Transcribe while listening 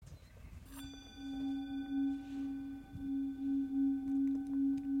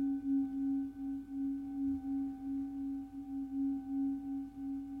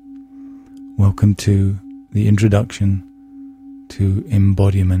Welcome to the introduction to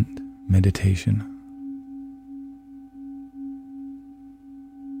embodiment meditation.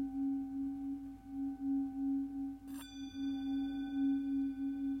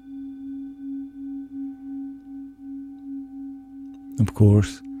 Of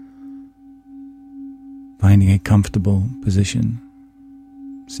course, finding a comfortable position,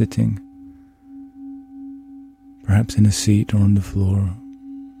 sitting, perhaps in a seat or on the floor,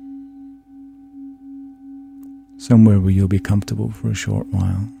 somewhere where you'll be comfortable for a short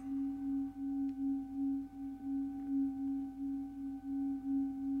while.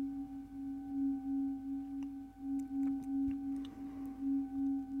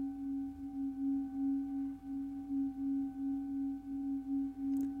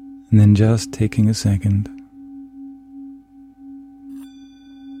 And then just taking a second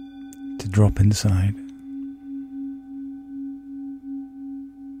to drop inside.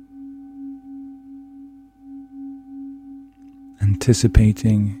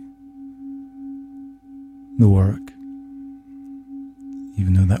 Anticipating the work,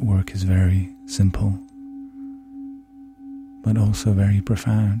 even though that work is very simple, but also very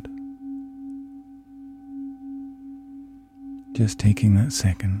profound. Just taking that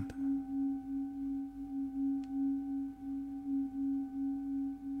second.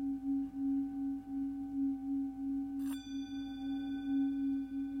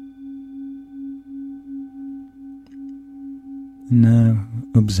 Now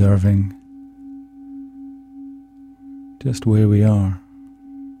observing just where we are.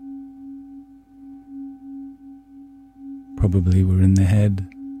 Probably we're in the head.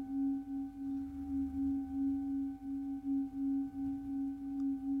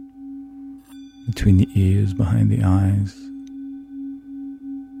 Between the ears, behind the eyes.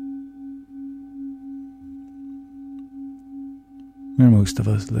 Where most of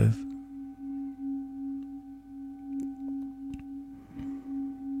us live.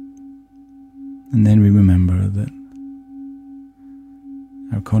 And then we remember that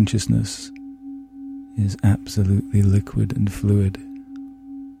our consciousness is absolutely liquid and fluid.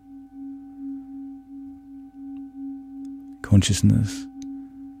 Consciousness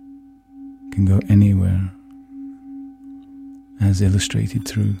can go anywhere, as illustrated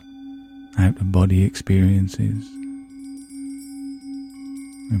through out-of-body experiences,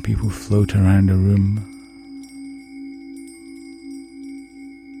 when people float around a room.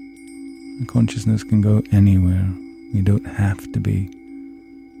 Consciousness can go anywhere. We don't have to be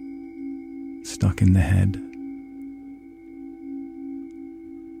stuck in the head.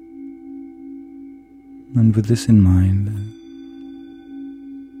 And with this in mind,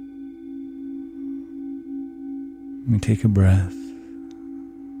 we take a breath,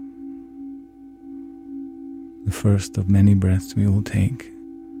 the first of many breaths we will take,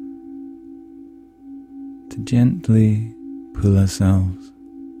 to gently pull ourselves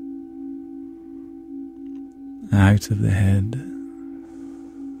out of the head,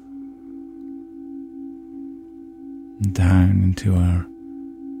 down into our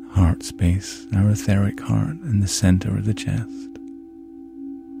heart space, our etheric heart in the center of the chest.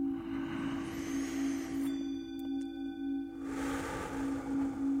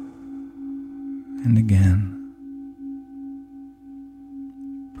 And again,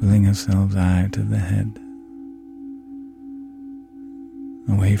 pulling ourselves out of the head,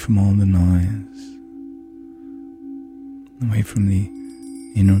 away from all the noise, away from the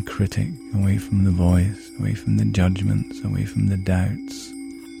inner critic, away from the voice, away from the judgments, away from the doubts.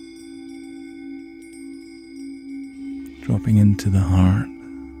 Dropping into the heart,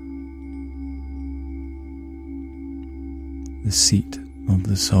 the seat of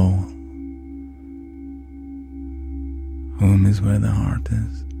the soul. Home is where the heart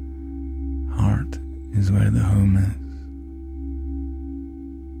is. Heart is where the home is.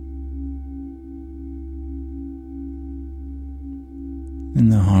 In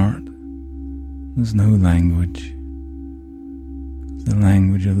the heart, there's no language. The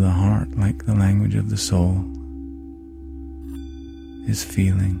language of the heart, like the language of the soul, is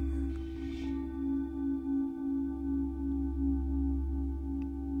feeling.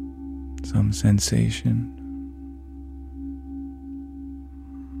 Some sensation,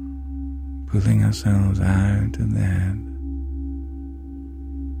 pulling ourselves out of the head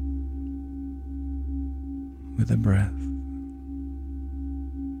with a breath.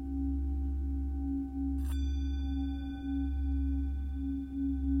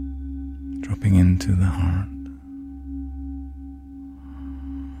 Dropping into the heart.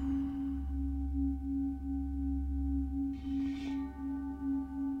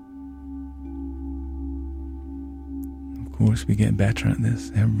 course, we get better at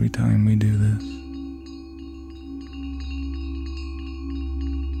this every time we do this.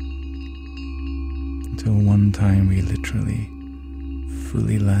 Until one time we literally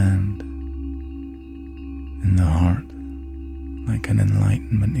fully land in the heart, like an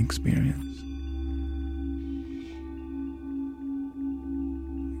enlightenment experience.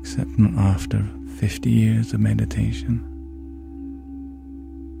 Except not after 50 years of meditation.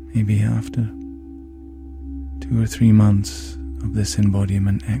 Maybe after 2 or 3 months of this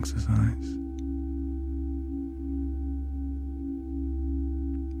embodiment exercise.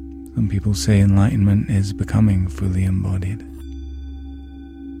 Some people say enlightenment is becoming fully embodied.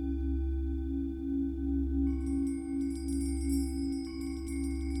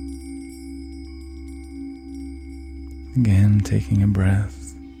 Again, taking a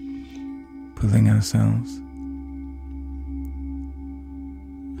breath, pulling ourselves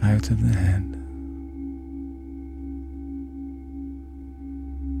out of the head,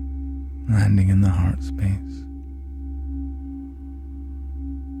 landing in the heart space.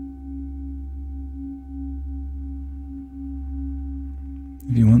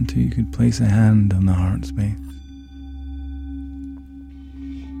 If you want to, you could place a hand on the heart space.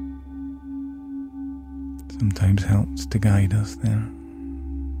 Sometimes helps to guide us there.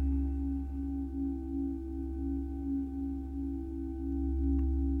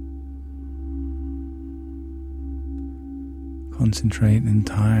 Concentrate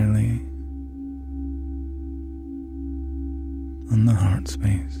entirely on the heart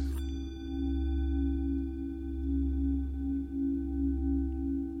space.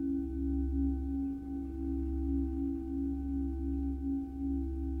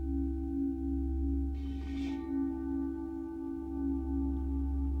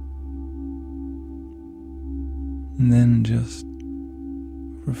 And then just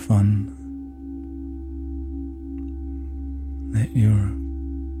for fun, let your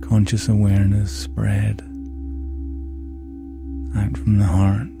conscious awareness spread out from the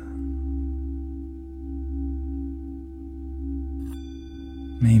heart.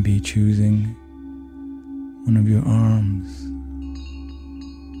 Maybe choosing one of your arms,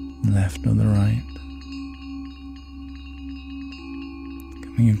 the left or the right.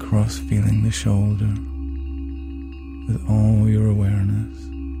 Coming across, feeling the shoulder with all your awareness.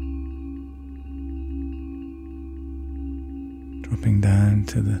 Dropping down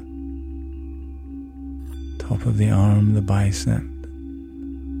to the top of the arm, the bicep.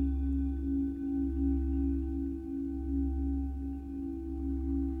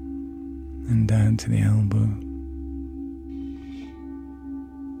 And down to the elbow.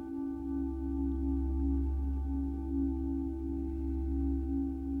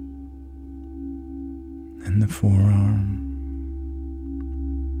 And the forearm.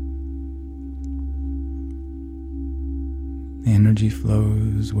 The energy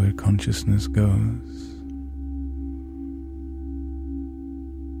flows where consciousness goes.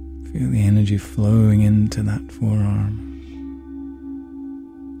 Feel the energy flowing into that forearm.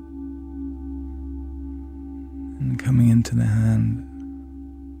 And coming into the hand.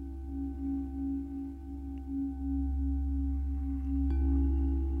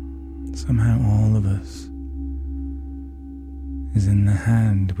 Somehow all of us is in the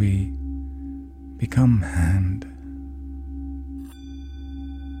hand. We become hand.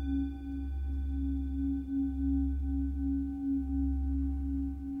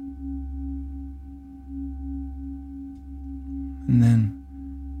 And then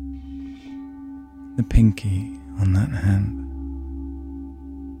the pinky on that hand.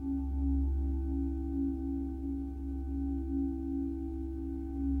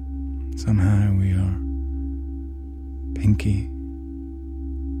 Somehow we are pinky.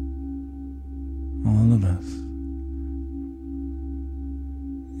 All of us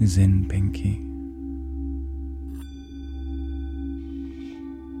is in pinky.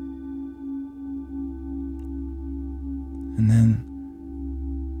 And then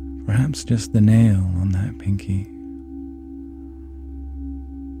perhaps just the nail on that pinky.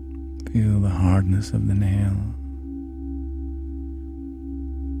 Feel the hardness of the nail.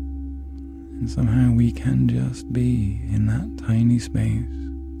 And somehow we can just be in that tiny space.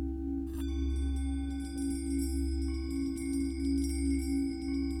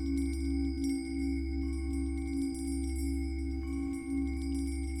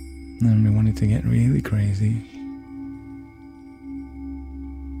 And we wanted to get really crazy.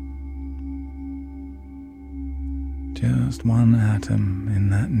 Just one atom in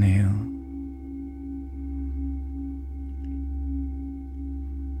that nail.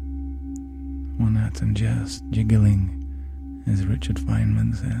 One atom just jiggling, as Richard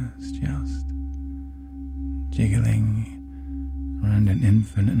Feynman says, just jiggling around an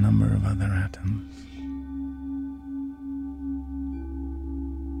infinite number of other atoms.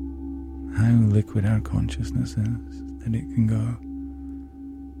 How liquid our consciousness is, that it can go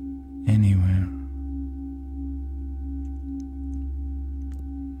anywhere.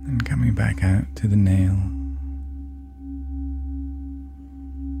 And coming back out to the nail.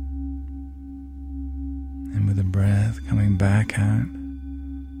 And with the breath coming back out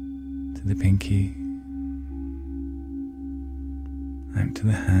to the pinky, out to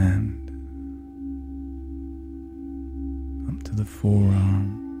the hand, up to the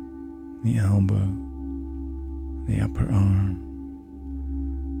forearm, the elbow, the upper arm,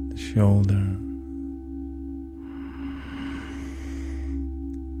 the shoulder,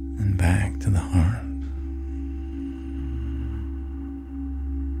 and back to the heart.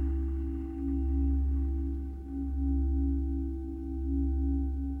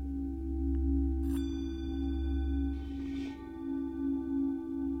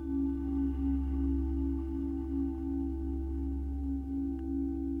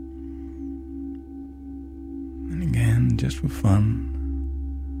 And again, just for fun,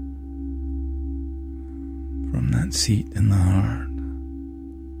 from that seat in the heart,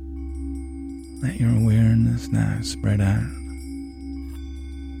 let your awareness now spread out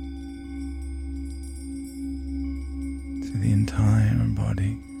to the entire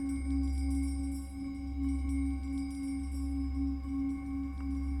body.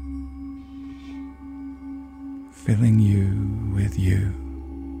 Filling you with you.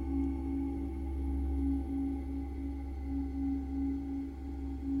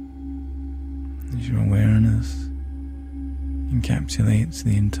 As your awareness encapsulates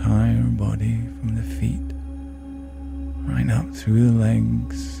the entire body from the feet right up through the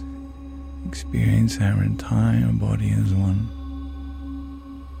legs, experience our entire body as one.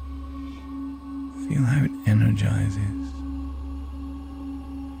 Feel how it energizes.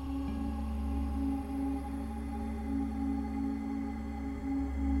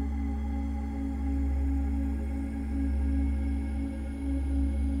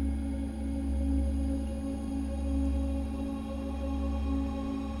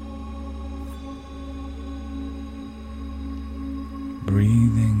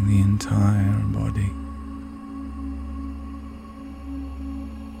 Breathing the entire body.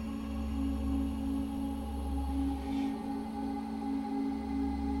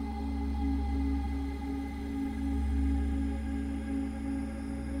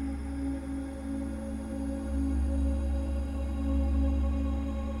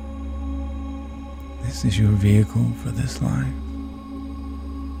 This is your vehicle for this life.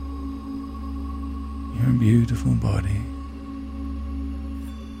 Your beautiful body.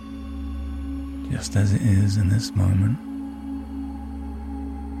 Just as it is in this moment.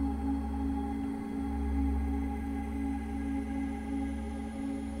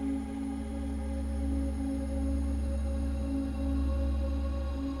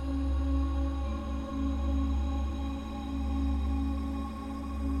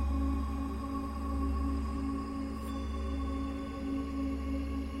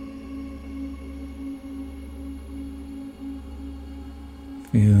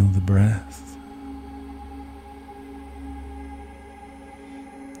 Feel the breath.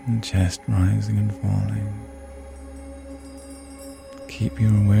 And chest rising and falling. Keep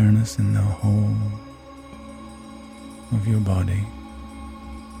your awareness in the whole of your body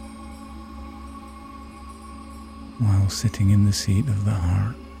while sitting in the seat of the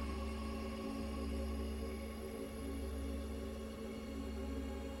heart.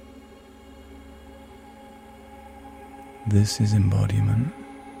 This is embodiment.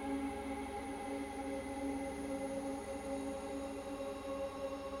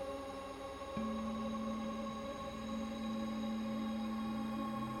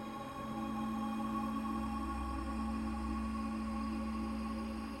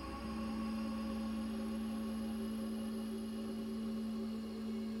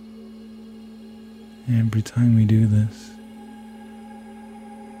 Every time we do this,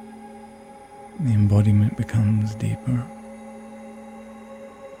 the embodiment becomes deeper.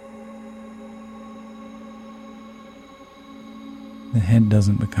 The head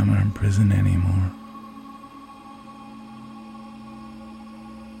doesn't become our prison anymore.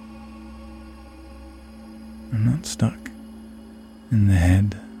 I'm not stuck in the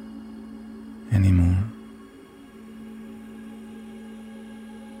head anymore.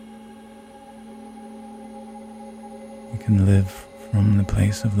 You can live from the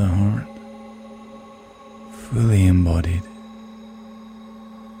place of the heart, fully embodied.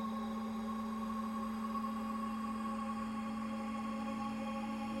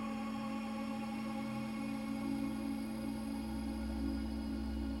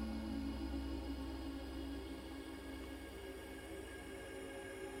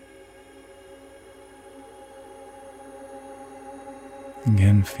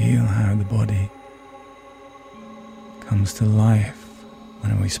 Again, feel how the body comes to life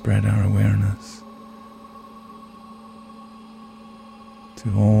when we spread our awareness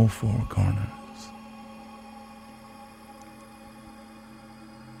to all four corners.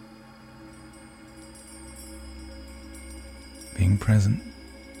 Being present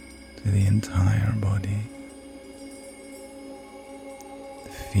to the entire body, the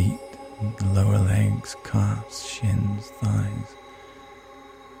feet, the lower legs, calves, shins, thighs,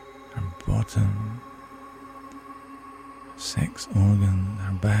 our bottom, 6 organs,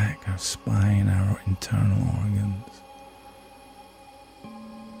 our back, our spine, our internal organs,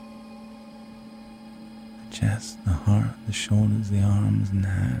 the chest, the heart, the shoulders, the arms and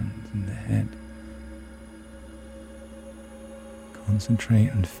hands, and the head. Concentrate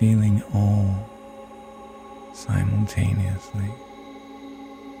on feeling all simultaneously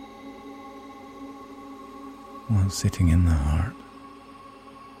while sitting in the heart.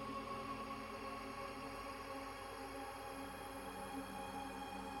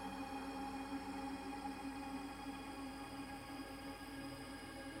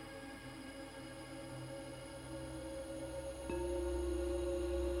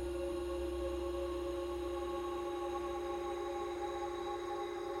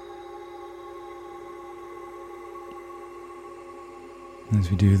 As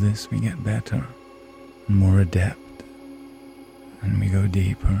we do this, we get better and more adept, and we go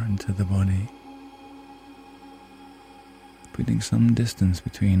deeper into the body, putting some distance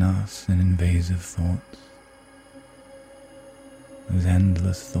between us and invasive thoughts, those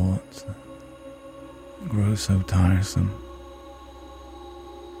endless thoughts that grow so tiresome.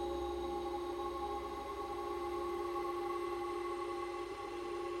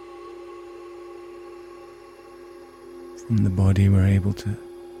 From the body, we're able to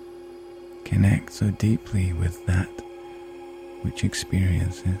connect so deeply with that which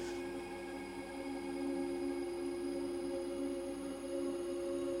experiences.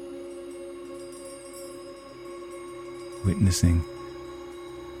 Witnessing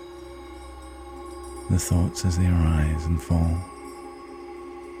the thoughts as they arise and fall.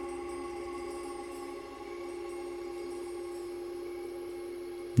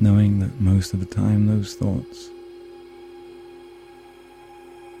 Knowing that most of the time those thoughts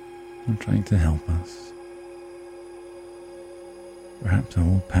are trying to help us. Perhaps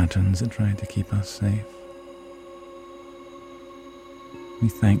old patterns that try to keep us safe. We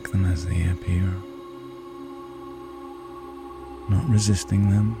thank them as they appear, not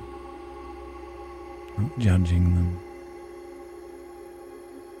resisting them, not judging them.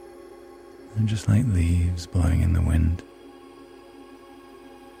 They're just like leaves blowing in the wind,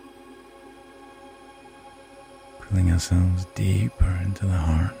 pulling ourselves deeper into the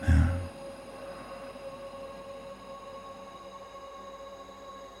heart now.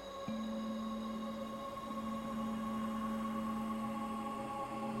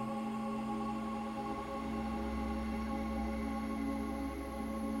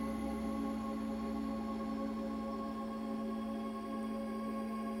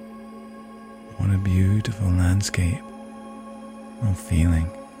 What a beautiful landscape of feeling.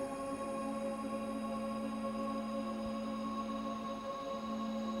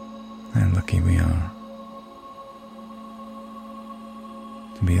 How lucky we are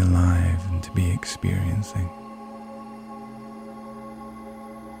to be alive and to be experiencing,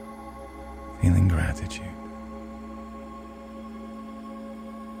 feeling gratitude.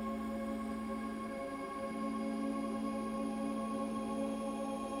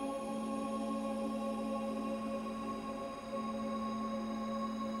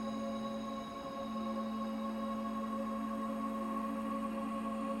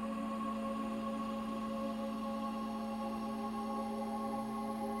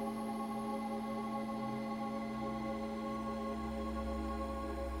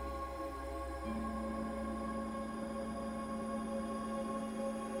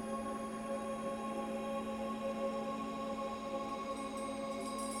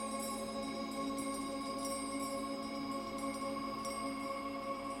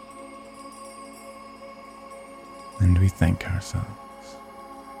 And we thank ourselves.